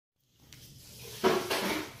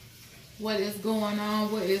What is going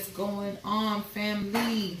on? What is going on,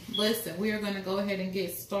 family? Listen, we are going to go ahead and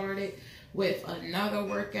get started with another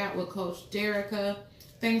workout with Coach Derica.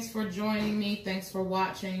 Thanks for joining me. Thanks for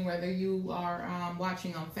watching, whether you are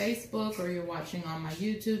watching on Facebook or you're watching on my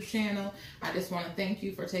YouTube channel. I just want to thank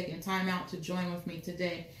you for taking time out to join with me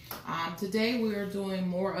today. Today we are doing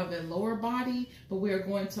more of a lower body, but we are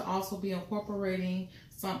going to also be incorporating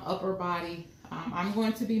some upper body. I'm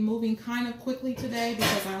going to be moving kind of quickly today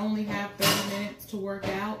because I only have 30 minutes to work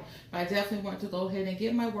out. But I definitely want to go ahead and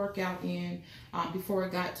get my workout in before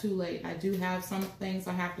it got too late. I do have some things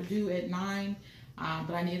I have to do at 9,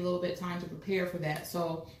 but I need a little bit of time to prepare for that.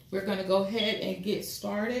 So we're going to go ahead and get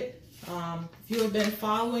started. If you have been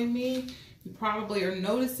following me, you probably are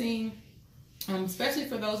noticing, especially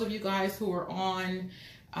for those of you guys who are on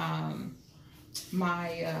in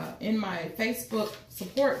my Facebook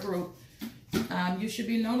support group, you should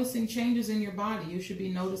be noticing changes in your body. You should be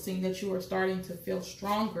noticing that you are starting to feel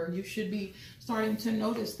stronger. You should be starting to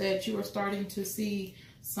notice that you are starting to see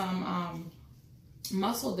some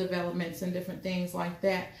muscle developments and different things like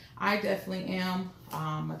that. I definitely am.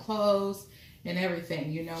 My clothes and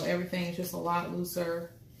everything, you know, everything is just a lot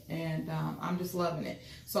looser, and I'm just loving it.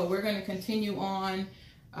 So we're going to continue on.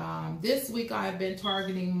 This week I've been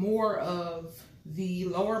targeting more of the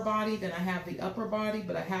lower body than I have the upper body,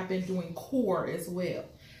 but I have been doing core as well.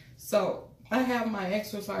 So I have my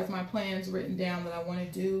exercise, my plans written down that I want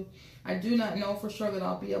to do. I do not know for sure that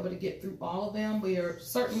I'll be able to get through all of them. We are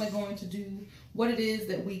certainly going to do what it is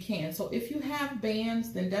that we can. So if you have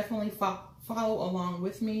bands, then definitely follow along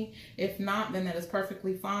with me. If not, then that is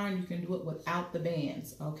perfectly fine. You can do it without the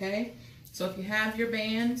bands, okay? So if you have your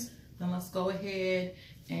bands, then let's go ahead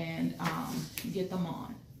and get them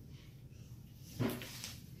on.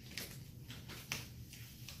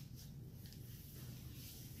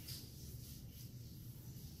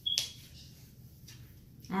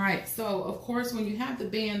 All right, so of course, when you have the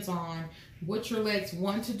bands on, what your legs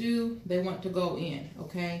want to do, they want to go in,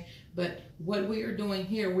 okay? But what we are doing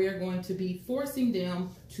here, we are going to be forcing them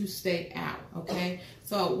to stay out, okay?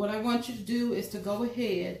 So what I want you to do is to go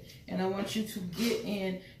ahead and I want you to get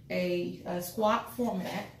in a squat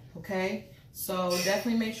format, okay? So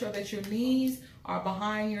definitely make sure that your knees are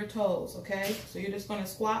behind your toes, okay? So you're just going to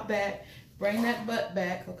squat back, bring that butt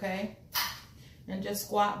back, okay? And just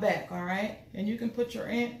squat back, all right? And you can put your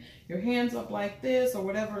hands up like this or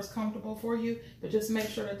whatever is comfortable for you, but just make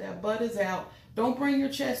sure that that butt is out. Don't bring your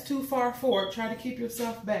chest too far forward. Try to keep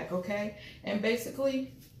yourself back, okay? And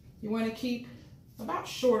basically, you want to keep about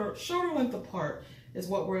shorter length apart is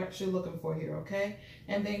what we're actually looking for here, okay?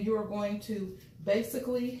 And then you are going to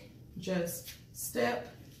basically just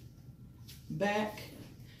step back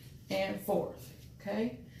and forth,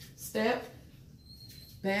 okay? Step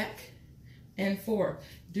back and forth.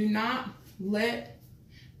 Do not let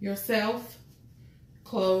yourself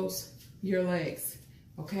close your legs,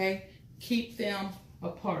 okay? Keep them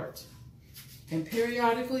apart. And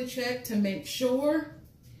periodically check to make sure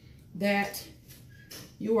that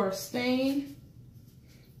you are staying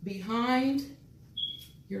behind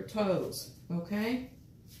your toes, okay?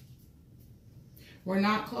 We're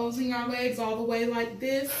not closing our legs all the way like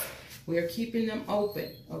this. We are keeping them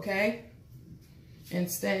open, okay?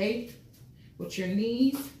 And stay with your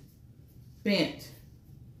knees bent.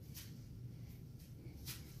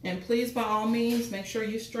 And please, by all means, make sure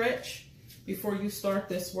you stretch before you start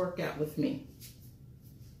this workout with me.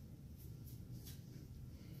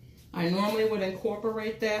 I normally would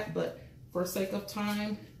incorporate that, but for sake of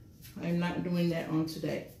time, I'm not doing that on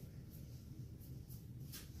today.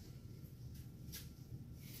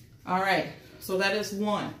 All right, so that is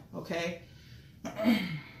one, okay?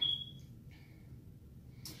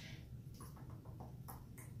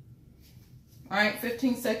 All right,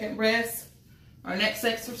 15-second rest. Our next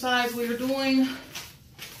exercise we are doing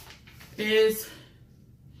is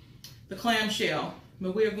the clamshell,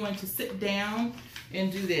 but we are going to sit down and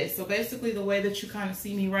do this. So basically the way that you kind of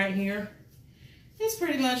see me right here is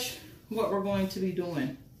pretty much what we're going to be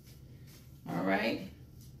doing. All right.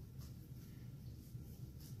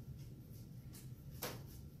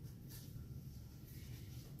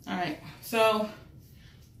 All right, so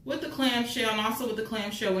with the clamshell and also with the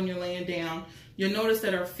clamshell when you're laying down, you'll notice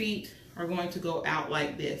that our feet are going to go out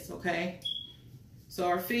like this, okay? So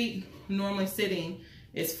our feet normally sitting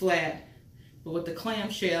is flat, but with the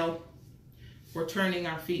clamshell, we're turning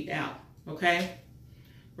our feet out, okay?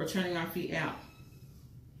 We're turning our feet out.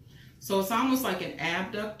 So it's almost like an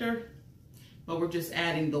abductor, but we're just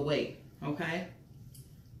adding the weight, okay?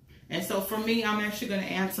 And so for me, I'm actually going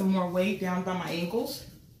to add some more weight down by my ankles.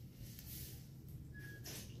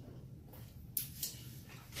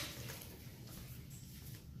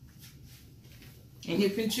 And you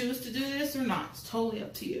can choose to do this or not. It's totally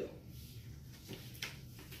up to you.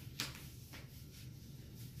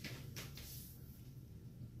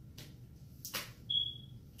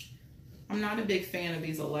 I'm not a big fan of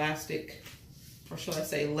these elastic, or should I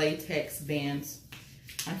say latex bands.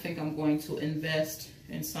 I think I'm going to invest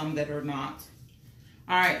in some that are not.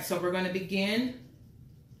 All right, so we're going to begin.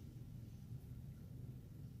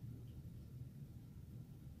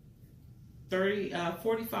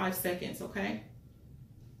 45 seconds, okay?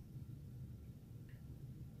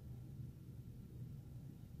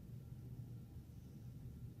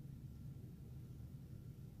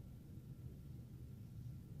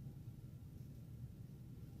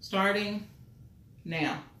 Starting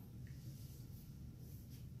now.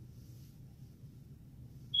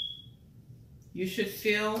 You should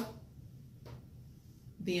feel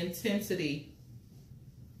the intensity.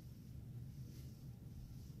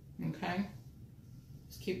 Okay?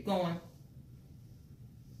 Just keep going.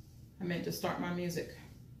 I meant to start my music.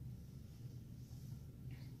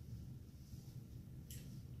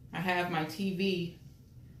 I have my TV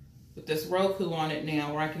with this Roku on it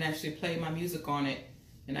now where I can actually play my music on it,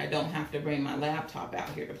 and I don't have to bring my laptop out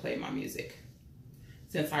here to play my music.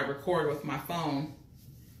 Since I record with my phone,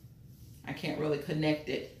 I can't really connect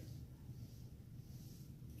it.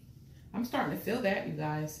 I'm starting to feel that, you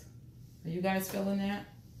guys. Are you guys feeling that?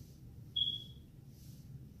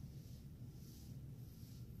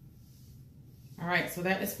 All right, so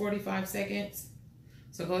that is 45 seconds.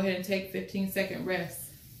 So go ahead and take 15-second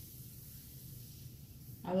rest.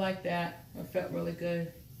 I like that. It felt really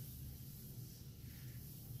good.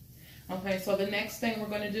 Okay, so the next thing we're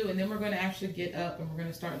going to do, and then we're going to actually get up and we're going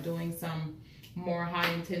to start doing some more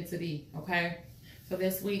high intensity, okay? So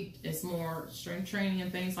this week is more strength training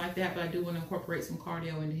and things like that, but I do want to incorporate some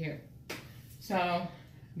cardio into here. So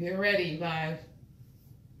get ready, you guys.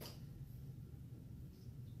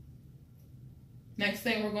 Next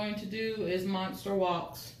thing we're going to do is monster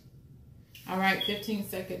walks. All right, 15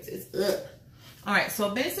 seconds is up. All right,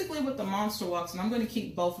 so basically with the monster walks, and I'm going to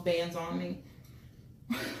keep both bands on me.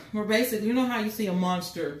 We're basically, you know how you see a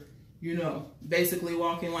monster, you know, basically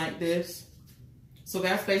walking like this? So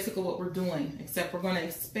that's basically what we're doing, except we're going to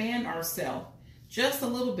expand ourselves just a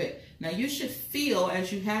little bit. Now you should feel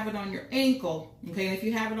as you have it on your ankle, okay? And if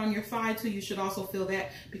you have it on your thigh too, you should also feel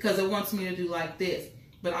that because it wants me to do like this.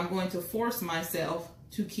 But I'm going to force myself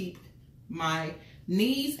to keep my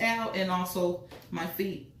knees out and also my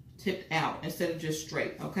feet tipped out instead of just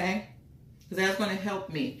straight, okay? Because that's going to help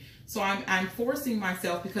me. So I'm forcing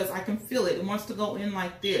myself because I can feel it. It wants to go in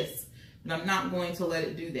like this, but I'm not going to let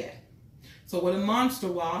it do that. So with a monster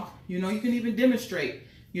walk, you know, you can even demonstrate,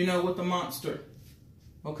 you know, with the monster,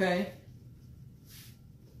 okay?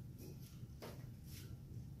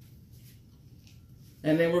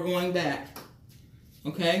 And then we're going back,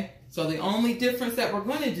 okay? So the only difference that we're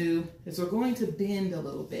going to do is we're going to bend a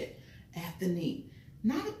little bit at the knee.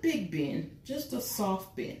 Not a big bend, just a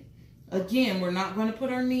soft bend. Again, we're not going to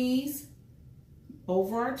put our knees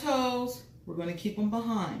over our toes. We're going to keep them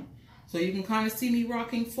behind. So you can kind of see me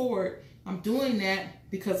rocking forward. I'm doing that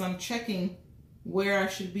because I'm checking where I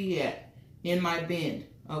should be at in my bend,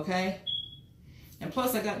 okay? And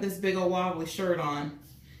plus I got this big old wobbly shirt on.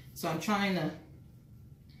 So I'm trying to...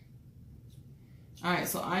 All right,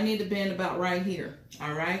 so I need to bend about right here,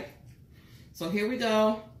 all right? So here we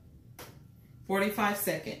go. 45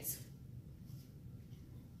 seconds.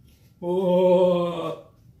 Oh.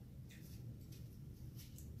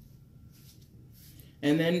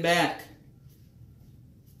 And then back.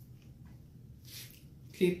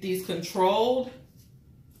 Keep these controlled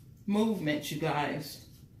movements, you guys.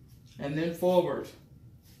 And then forward.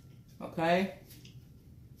 Okay?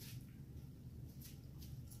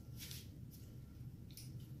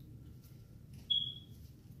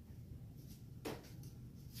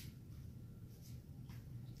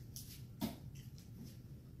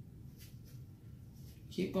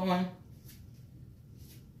 Keep going.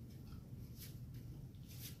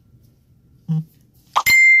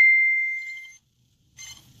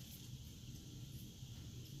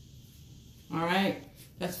 All right,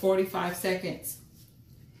 that's 45 seconds.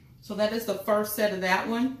 So that is the first set of that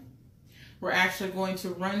one. We're actually going to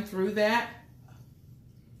run through that.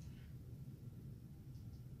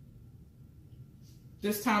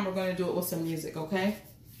 This time we're going to do it with some music, okay?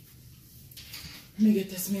 Let me get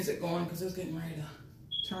this music going because it's getting ready to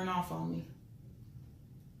turn off on me.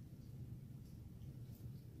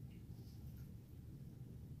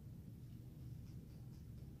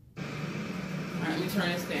 All right, let me turn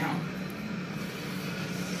this down.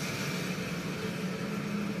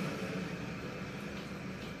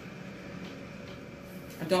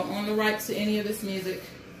 I don't own the rights to any of this music.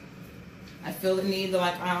 I feel the need,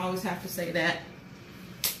 like I always have to say that.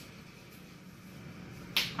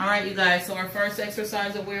 All right, you guys, so our first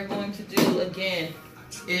exercise that we're going to do again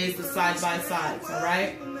is the side-by-sides, all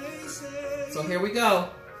right? So here we go.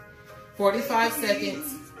 45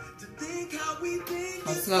 seconds.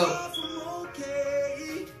 Let's go.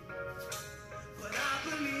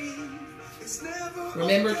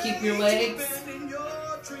 Remember, keep your legs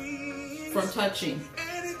from touching.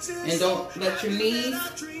 And don't let your knees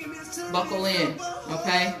buckle in,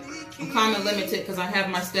 okay? I'm kind of limited because I have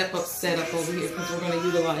my step-up set up over here because we're going to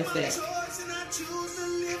utilize that.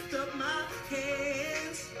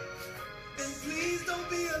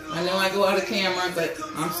 I know I go out of camera, but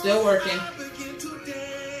I'm still working.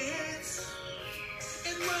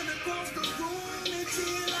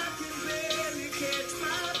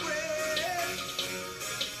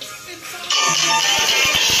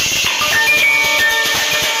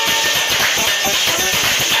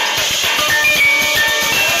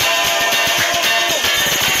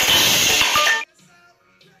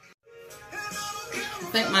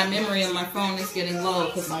 I think my memory on my phone is getting low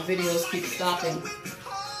because my videos keep stopping.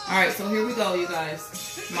 Alright, so here we go, you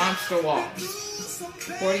guys. Monster walks.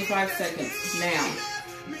 45 seconds. Now.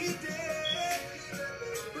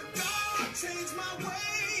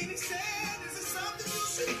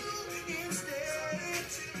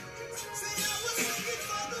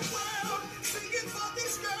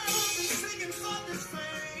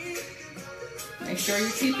 Make sure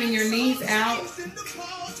you're keeping your knees out.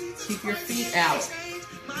 Keep your feet out.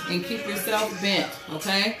 And keep yourself bent,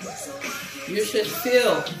 okay? You should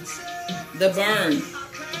feel the burn.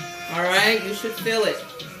 All right? You should feel it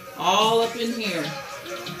all up in here.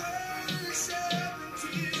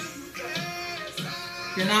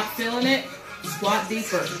 If you're not feeling it, squat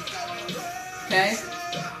deeper. Okay?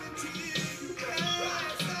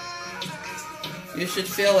 You should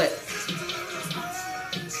feel it.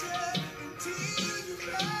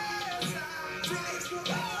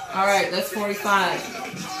 All right, that's 45.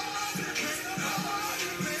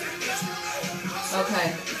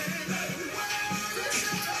 Okay.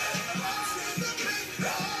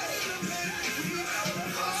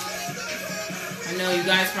 I know you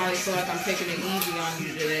guys probably feel like I'm taking it easy on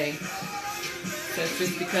you today. That's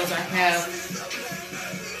just because I have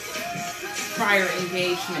prior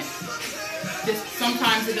engagement. Just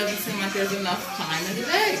sometimes it doesn't seem like there's enough time in the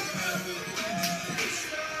day.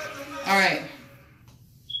 All right.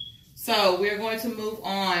 So we're going to move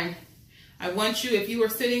on. I want you, if you are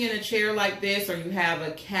sitting in a chair like this, or you have a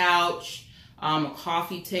couch, a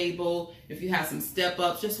coffee table, if you have some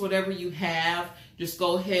step-ups, just whatever you have, just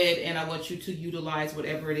go ahead and I want you to utilize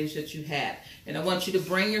whatever it is that you have. And I want you to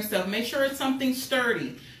bring yourself, make sure it's something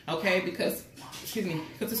sturdy, okay? Because, excuse me,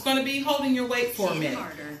 because it's going to be holding your weight for a minute.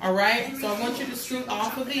 All right? So I want you to scoot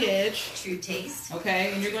off of the edge.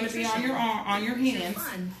 Okay? And you're going to be on your arm, on your hands.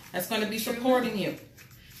 That's going to be supporting you.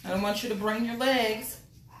 And I want you to bring your legs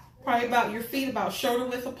probably about your feet about shoulder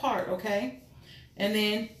width apart, okay? And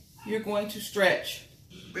then you're going to stretch.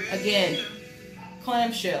 Again,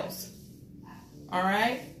 clamshells. All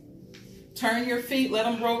right? Turn your feet, let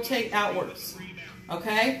them rotate outwards.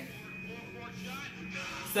 Okay?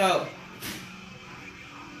 So,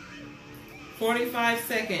 45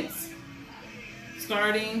 seconds.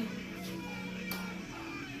 Starting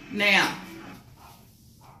now.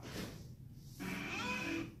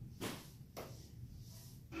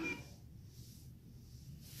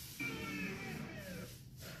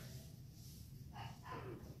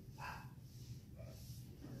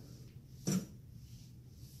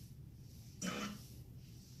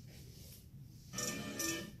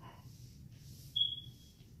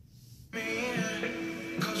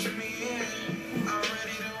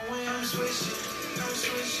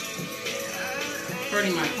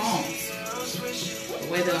 Hurting my palms, the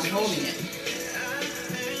way that I'm holding it.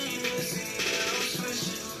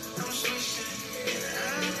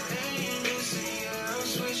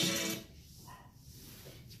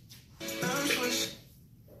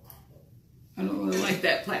 I don't really like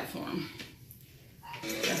that platform.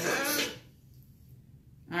 That hurts.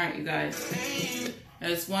 All right, you guys.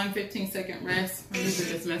 That's 1 15-second rest. I'm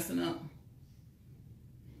usually just messing up.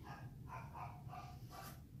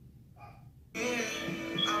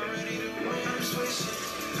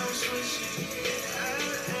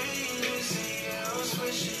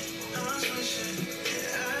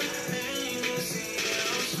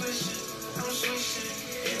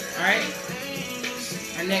 All right,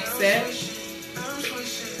 our next set.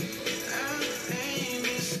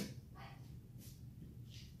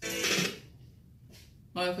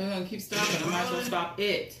 Well, if I'm gonna keep stopping, I might as well stop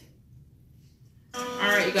it. All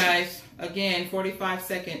right, you guys, again, 45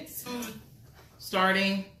 seconds.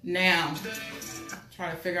 Starting now.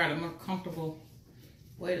 Try to figure out a more comfortable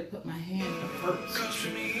way to put my hand in first.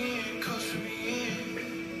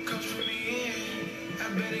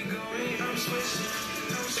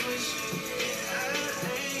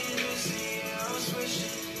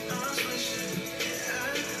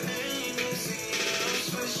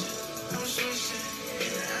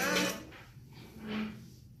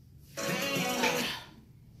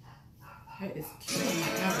 That is killing my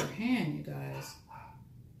outer hand, you guys.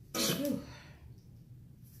 Whew.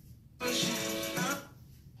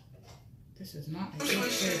 This is not a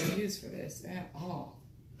good chair to use for this at all.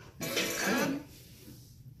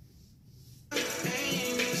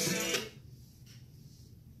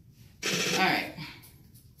 Alright.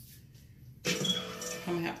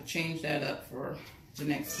 I'm going to have to change that up for the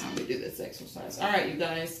next time we do this exercise. Alright, you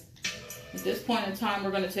guys. At this point in time, we're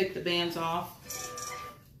going to take the bands off.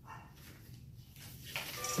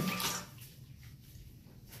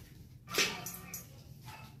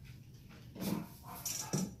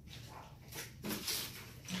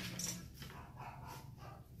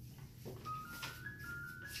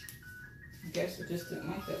 I guess we just didn't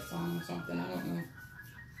like that song or something. I don't know.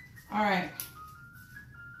 All right.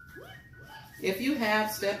 If you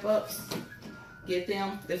have step-ups, get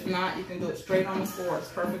them. If not, you can do it straight on the floor. It's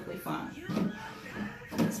perfectly fine.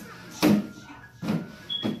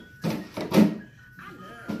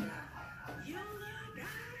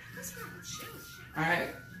 All right.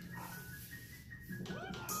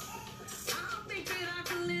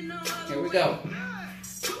 Here we go.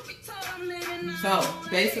 So,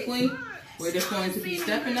 basically, we're just going to be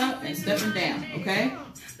stepping up and stepping down, okay?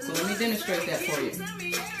 So let me demonstrate that for you.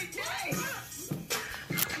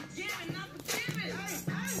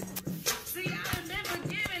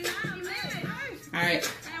 All right.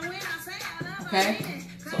 Okay.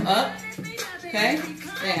 So up, okay,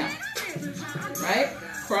 down. Right?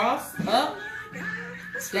 Cross, up,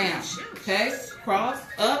 down. Okay? Cross,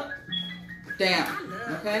 up, down.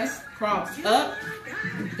 Okay? Cross, up,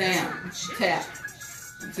 down. Tap.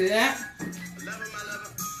 See that?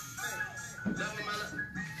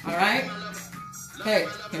 All right. Okay,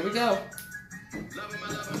 here we go.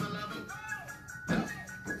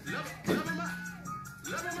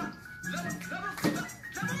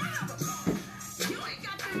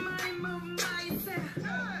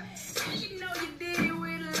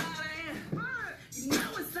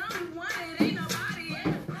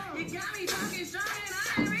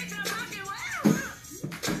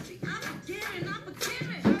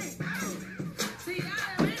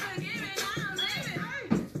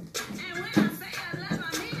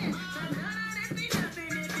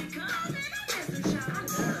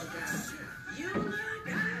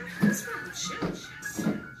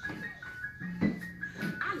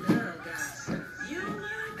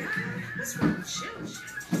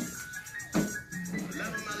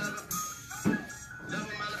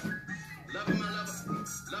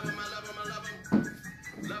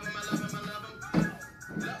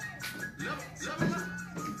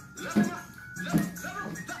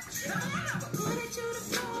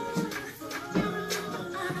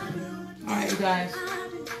 Guys,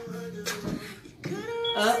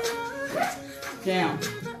 up, down,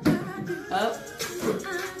 up,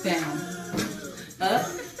 down, up,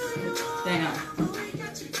 down.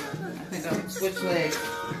 I think I'll switch legs.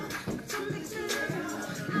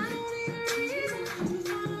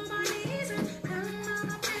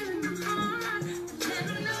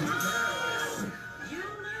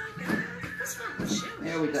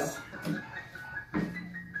 There we go.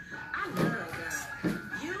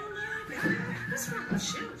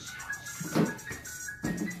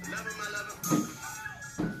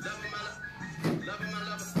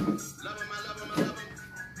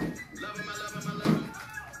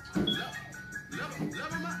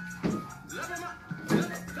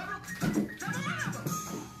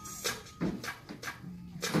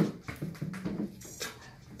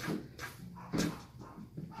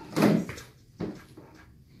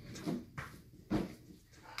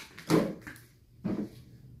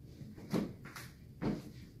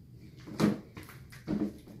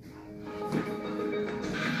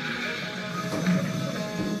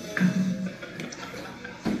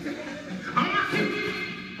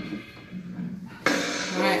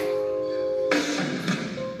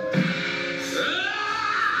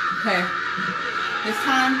 Okay, this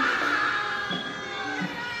time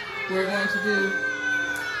we're going to do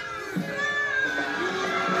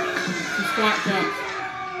some squat jumps.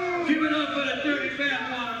 Give it up for the Dirty Bad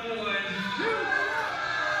boys.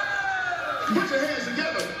 Put your hands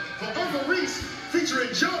together for Uncle Reese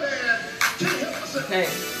featuring Jordan. Can't help Okay.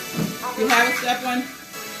 If you have a step one, go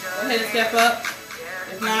ahead and step up.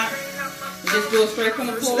 If not, you just do it straight from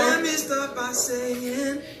the floor. The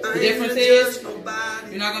difference is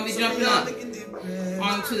you're not going to be jumping up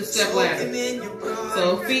onto the step ladder.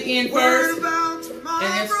 So feet in first, and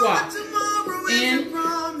then squat. In,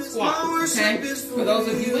 squat. Okay? For those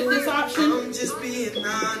of you with this option, you're going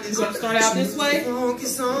to start out this way, and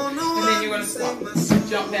then you're going to squat.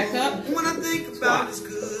 Jump back up, squat.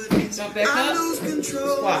 Jump back up,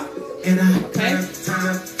 squat. Okay?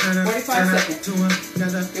 45 seconds.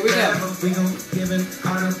 Here we go. We gon' give it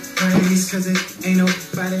all the praise, cause it ain't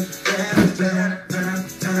nobody better.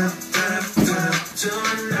 Turn up to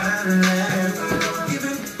another level. Give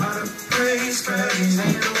it all the praise, cause it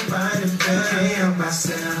ain't nobody better. Can't help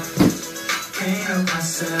myself. Can't help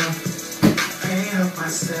myself. Can't help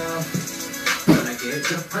myself. When I get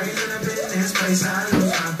to praising up in this place, I lose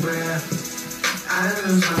my breath. I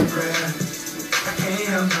lose my breath. I can't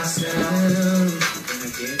help myself. When I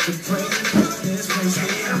get to praising up in this place,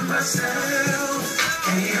 can't help myself.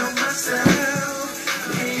 Can't help myself.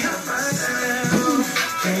 Can't help myself.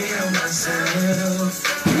 Can't help myself.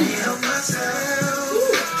 Can't help myself.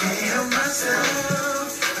 Can't help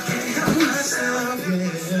myself. Can't help myself.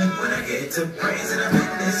 Yeah. When I get to praising up in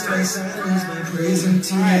this place, I lose my praise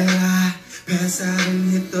until I pass out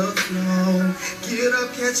and hit the floor. Get up,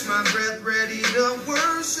 catch my breath, ready to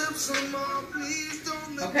worship some more. Please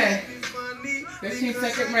don't let me be funny.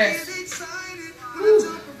 15-second rest.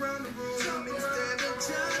 Woo.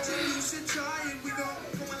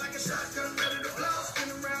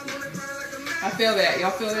 I feel that.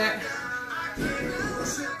 Y'all feel that?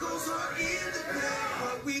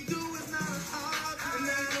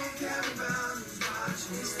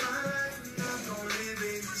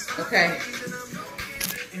 Okay.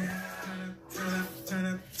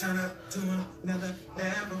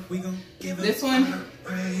 This one,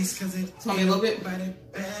 it's going to be a little bit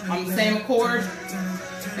on the same accord.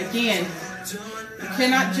 Again, you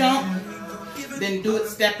cannot jump, then do it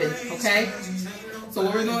stepping, okay? So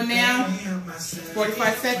what we're doing now,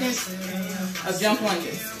 45 seconds of jump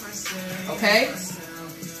lunges, okay?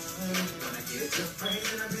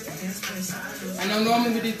 I know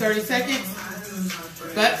normally we do 30 seconds,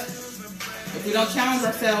 but if we don't challenge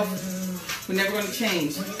ourselves, we're never going to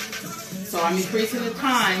change. So I'm increasing the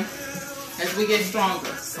time as we get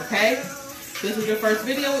stronger, okay? This is your first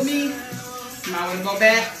video with me. You might want to go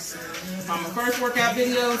back on my first workout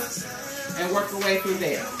videos and work your way through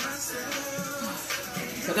there.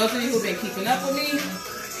 For those of you who've been keeping up with me,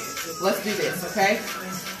 let's do this, okay?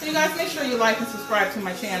 And you guys make sure you like and subscribe to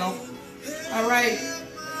my channel. All right.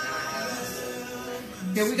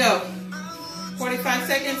 Here we go. 45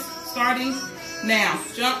 seconds starting now.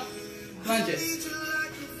 Jump, lunges.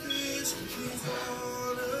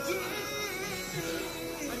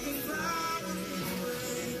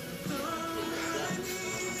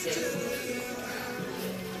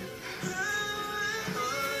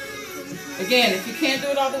 Again, if you can't do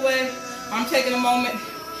it all the way, I'm taking a moment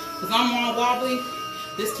because I'm all wobbly.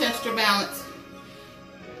 This tests your balance.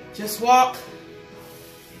 Just walk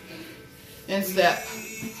and step.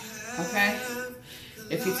 Okay?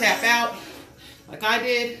 If you tap out, like I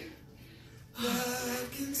did,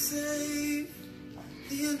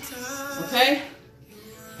 okay?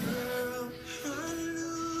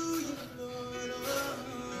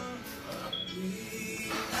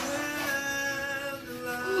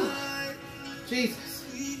 Jesus.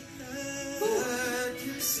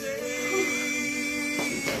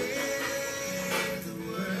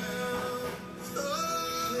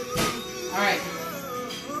 All right.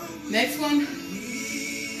 Next one.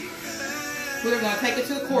 We're going to take it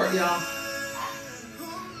to the court, y'all.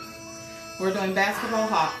 We're doing basketball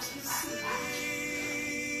hops.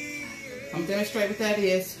 I'm going to demonstrate what that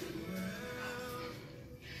is.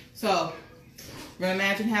 So, we're going to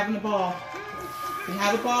imagine having a ball. If you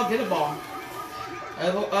have a ball, get a ball.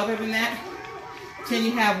 Other than that, pretend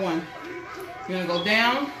you have one. You're going to go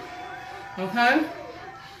down, okay?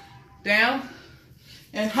 Down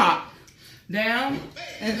and hop. Down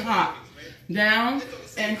and hop. Down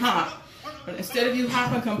and hop. But instead of you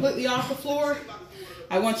hopping completely off the floor,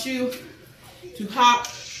 I want you to hop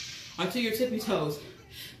onto your tippy toes.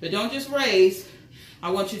 But don't just raise. I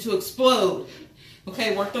want you to explode.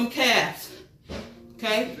 Okay, work them calves.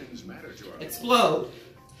 Okay? Explode.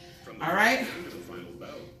 All right?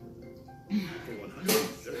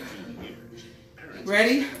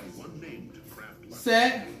 Ready?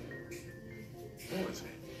 Set.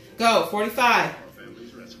 Go. 45.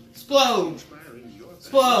 Explode.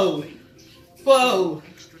 Explode. Explode.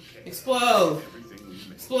 Explode.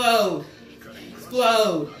 Explode.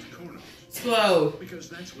 Explode. Slow.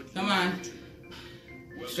 Come on.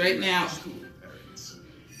 Straighten out.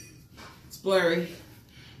 It's blurry.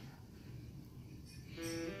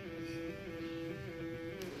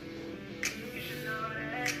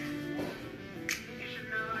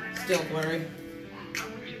 Still blurry.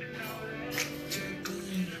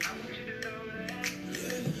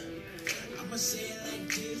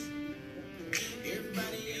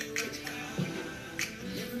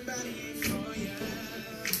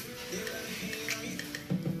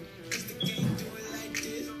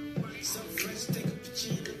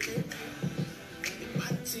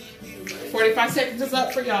 "45 seconds is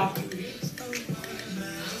up for y'all.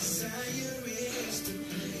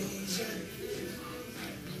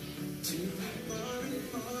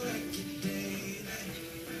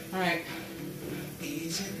 All right.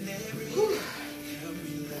 Whew.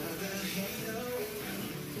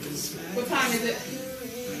 What time is it?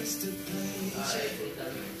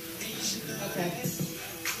 Okay.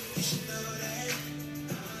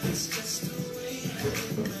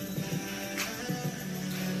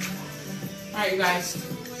 All right, you guys.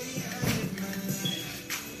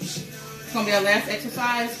 It's gonna be our last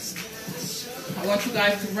exercise. I want you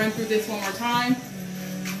guys to run through this one more time.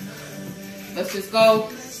 Let's just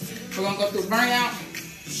go. We're gonna go through burnout.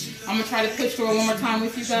 I'm gonna try to push through it one more time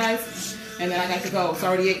with you guys, and then I got to go. It's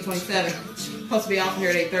already 8:27. Supposed to be off here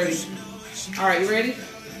at 8:30. All right, you ready?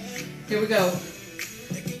 Here we go.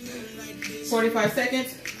 45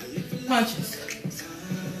 seconds. Punches.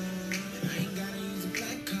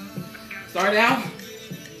 Start out.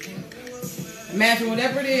 Imagine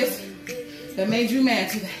whatever it is that made you mad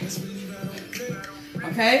today.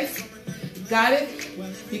 Okay? Got it?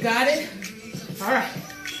 You got it? All right.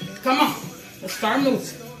 Come on. Let's start moving.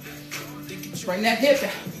 Bring that hip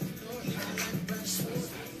down.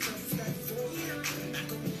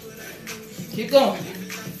 Keep going.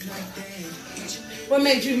 What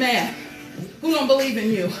made you mad? Who don't believe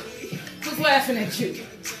in you? Who's laughing at you?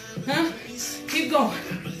 Huh? Keep going.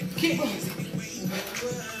 Keep going.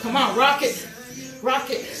 Come on, rock it. Rock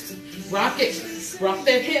it. Rock it. Rock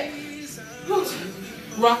that hip.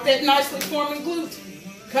 Rock that nicely forming glute.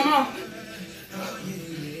 Come on.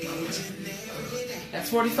 That's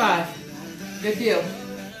 45. Good deal.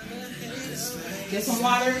 Get some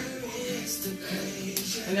water.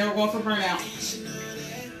 And then we're going for burnout.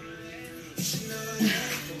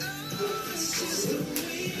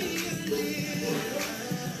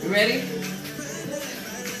 You ready?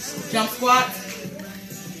 Jump squats.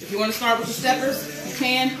 If you want to start with the steppers, you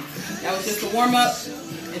can. That was just a warm up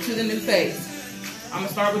into the new phase. I'm going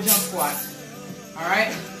to start with jump squats. All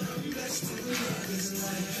right?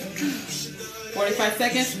 45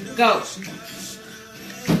 seconds. Go.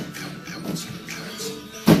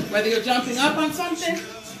 Whether you're jumping up on something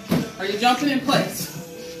or you're jumping in place.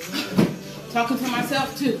 Talking to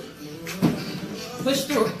myself too. Push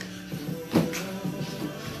through it.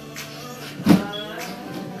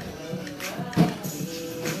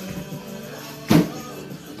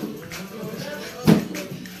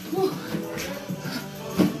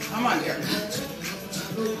 Come on, Eric.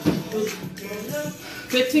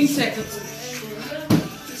 15 seconds.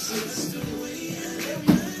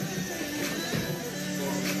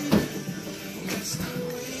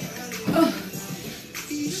 Oh.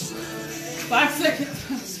 5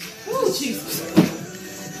 seconds. Oh, Jesus.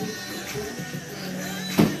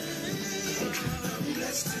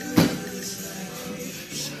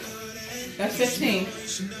 That's 15.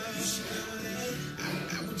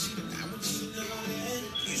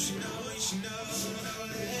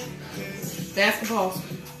 Basketballs.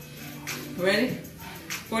 Ready?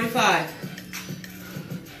 45.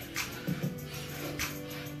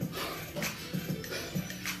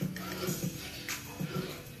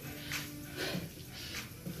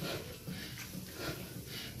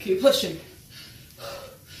 Keep pushing.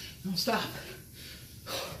 Don't stop.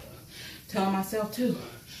 Telling myself too.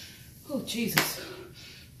 Oh, Jesus.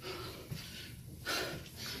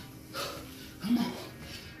 Come on.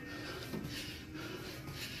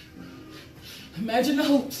 Imagine the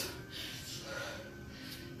hoops.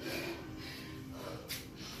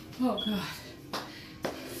 Oh, God.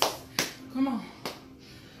 Come on.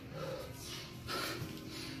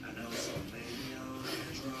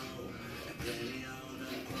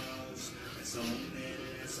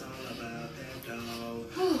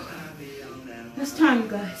 It's time, you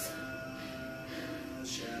guys.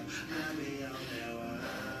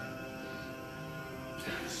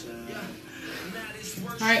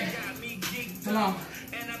 All right, come on.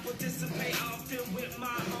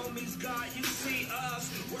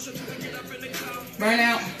 Burn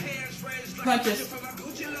out. Punches.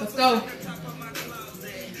 Let's go.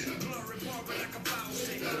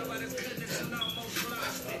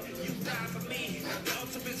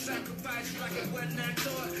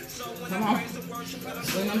 Come on.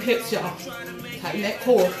 Swing them hips, y'all. Tighten that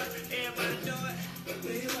core.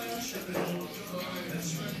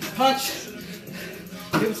 Punch.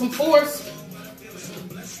 Give it some force.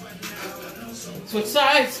 Switch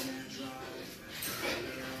sides.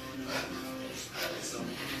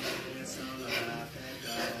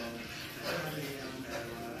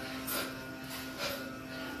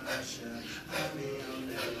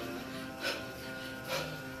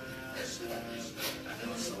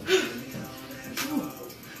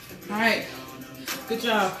 All right, good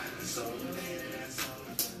job.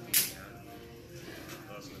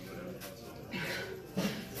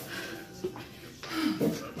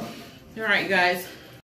 All right, guys.